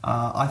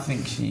 I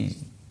think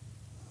she's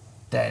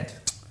dead.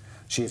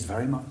 She is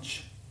very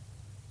much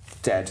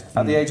dead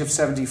at the age of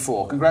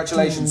 74.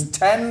 Congratulations.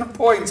 10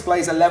 points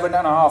plays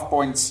 11.5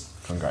 points.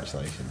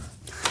 Congratulations.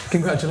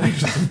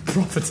 Congratulations.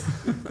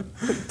 Profiting.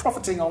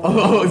 Profiting on...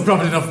 Oh, he's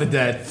profiting off the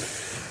dead.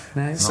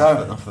 No.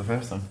 So, Not for the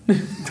first time.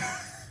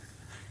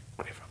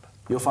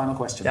 your final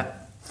question. Yeah.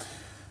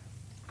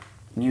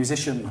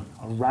 Musician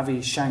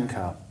Ravi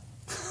Shankar.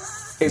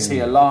 Is he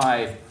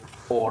alive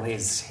or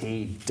is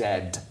he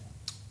dead?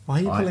 Why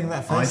are you pulling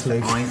that face,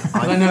 Luke?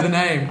 I know the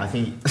name. I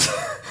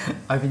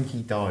think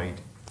he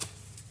died.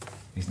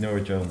 He's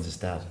Nora Jones'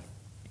 dad.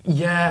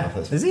 Yeah.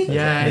 Is he?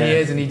 Yeah, he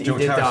is, and he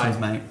George did Harrison's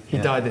die. mate. He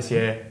Yeah. died this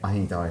year. I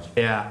think he died.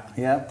 Yeah.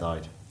 Yeah?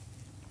 Died.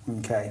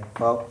 Okay.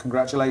 Well,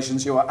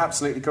 congratulations. You are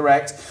absolutely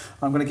correct.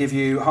 I'm going to give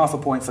you half a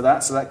point for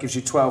that, so that gives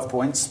you 12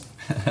 points.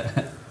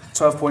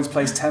 12 points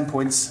plays 10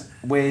 points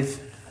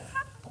with...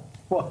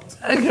 What?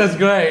 That's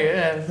great.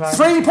 Yeah, it's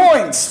fine. 3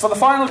 points for the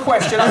final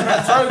question. I'm going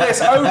to throw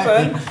this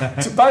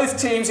open to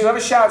both teams. Whoever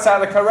shouts out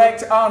the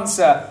correct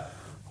answer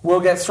will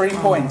get 3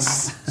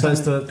 points. So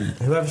it's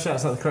whoever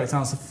shouts out the correct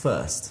answer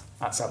first.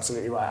 That's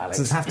absolutely right, Alex.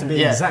 Does it have to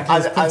be exactly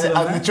as printed on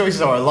and the there?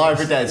 choices are alive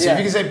or dead. So Yeah. if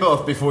you can say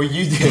both before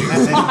you do, we're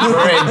in.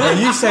 Well,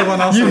 you say one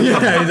else.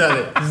 Yeah,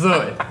 exactly.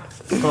 Sorry.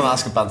 Come on,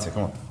 ask a banter.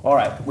 Come on. All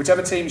right.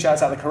 Whichever team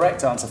shouts out the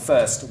correct answer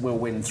first will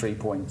win 3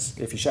 points.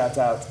 If you shout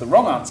out the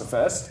wrong answer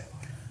first,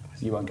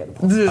 you won't get the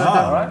point.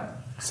 All right.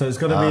 So it's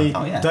got to be,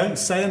 oh, yeah. don't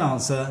say an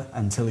answer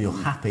until you're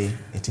happy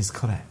it is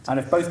correct. And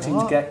if both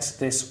teams get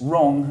this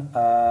wrong,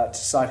 to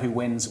decide who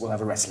wins, we'll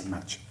have a wrestling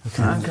match.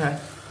 Okay.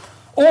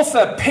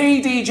 Author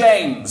P.D.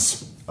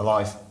 James,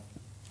 Alive.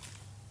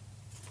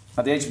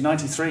 at the age of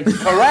 93.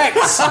 Correct!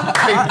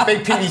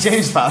 Big P.D.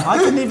 James fan. I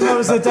didn't even know it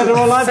was a dead or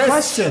alive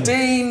question.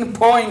 15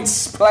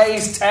 points,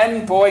 plays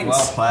 10 points.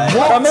 Well played.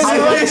 What? I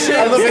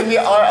Commiserations! love in the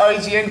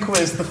IGN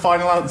quiz, the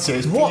final answer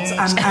is What P.D.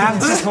 an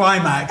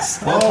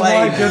anticlimax. Well Oh my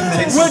played.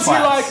 goodness. Would you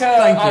like a...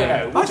 Thank you. I don't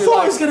know, I would you thought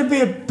like- it was going to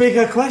be a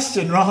bigger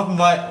question rather than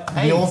like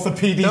the author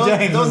P.D.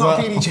 James. No, was not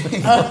like- P.D.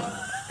 James.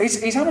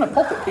 He's having a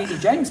pop at P.D.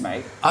 James,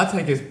 mate. I'll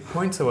take his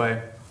points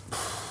away.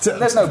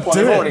 There's no point,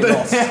 Do I've it. already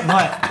lost.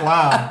 Right,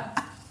 wow.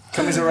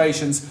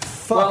 Commiserations.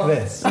 Fuck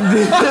this.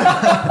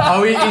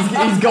 Oh,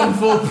 he's gone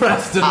full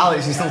Preston.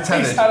 Alex, you're still He's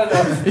tethered. had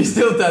enough. He's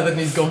still dead and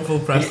he's gone full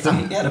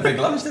Preston. He had a big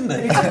lunch, didn't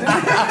he?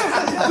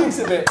 He's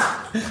a bit...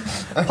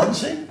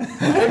 Punchy.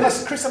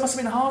 Chris, that must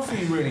have been hard for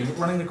you, really,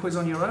 running the quiz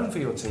on your own for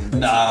your team.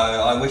 No,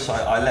 I wish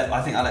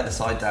I think I let the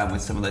side down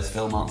with some of those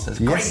film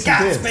answers. Yes, Great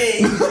you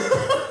did.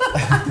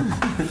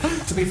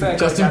 Gatsby! To be fair,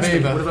 Justin Great Gatsby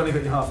Bieber. would have only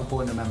got you half a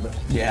point, remember.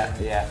 Yeah,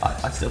 Yeah.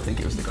 I still think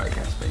it was the Great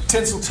Gatsby.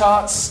 Tinsel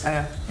Tarts,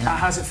 how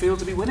does it feel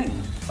to be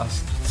winning?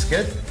 That's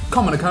good.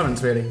 Common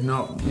occurrence, really.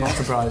 Not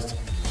surprised.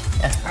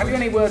 Have you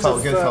any words Felt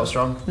of, good, felt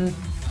strong.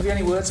 Have you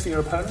any words for your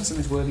opponents in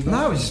this worthy game?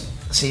 No, we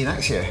just see you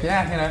next year.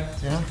 Yeah, you know.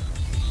 Yeah.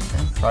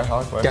 Try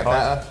hard, work Get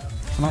hard. better.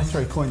 Can I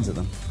throw coins at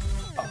them?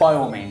 By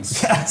all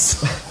means.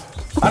 Yes.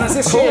 And as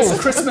this year's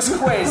Christmas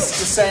quiz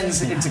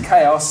descends into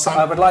chaos,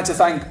 I would like to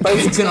thank both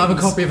You teams. can have a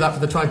copy of that for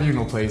the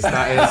tribunal, please.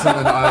 That is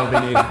something that I'll be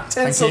needing. Thank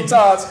Tinsel you.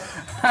 Tarts,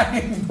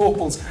 Hanging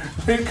Baubles,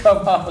 Luke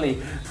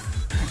Marley,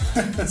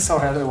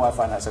 Sorry, I don't know why I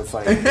find that so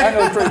funny.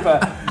 Daniel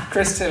Krupa,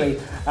 Chris Tilley,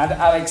 and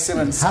Alex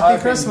Simmons. Happy I've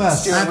been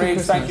Christmas. Stuart Happy Reed.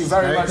 Christmas. Thank you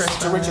very Merry much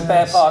Christmas. to Richard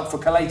Bear Park for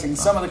collating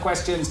some of the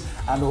questions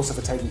and also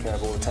for taking care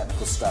of all the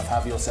technical stuff.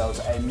 Have yourselves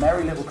a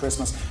merry little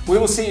Christmas. We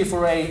will see you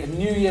for a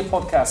New Year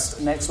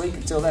podcast next week.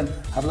 Until then,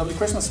 have a lovely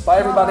Christmas. Bye,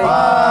 everybody.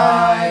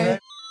 Bye.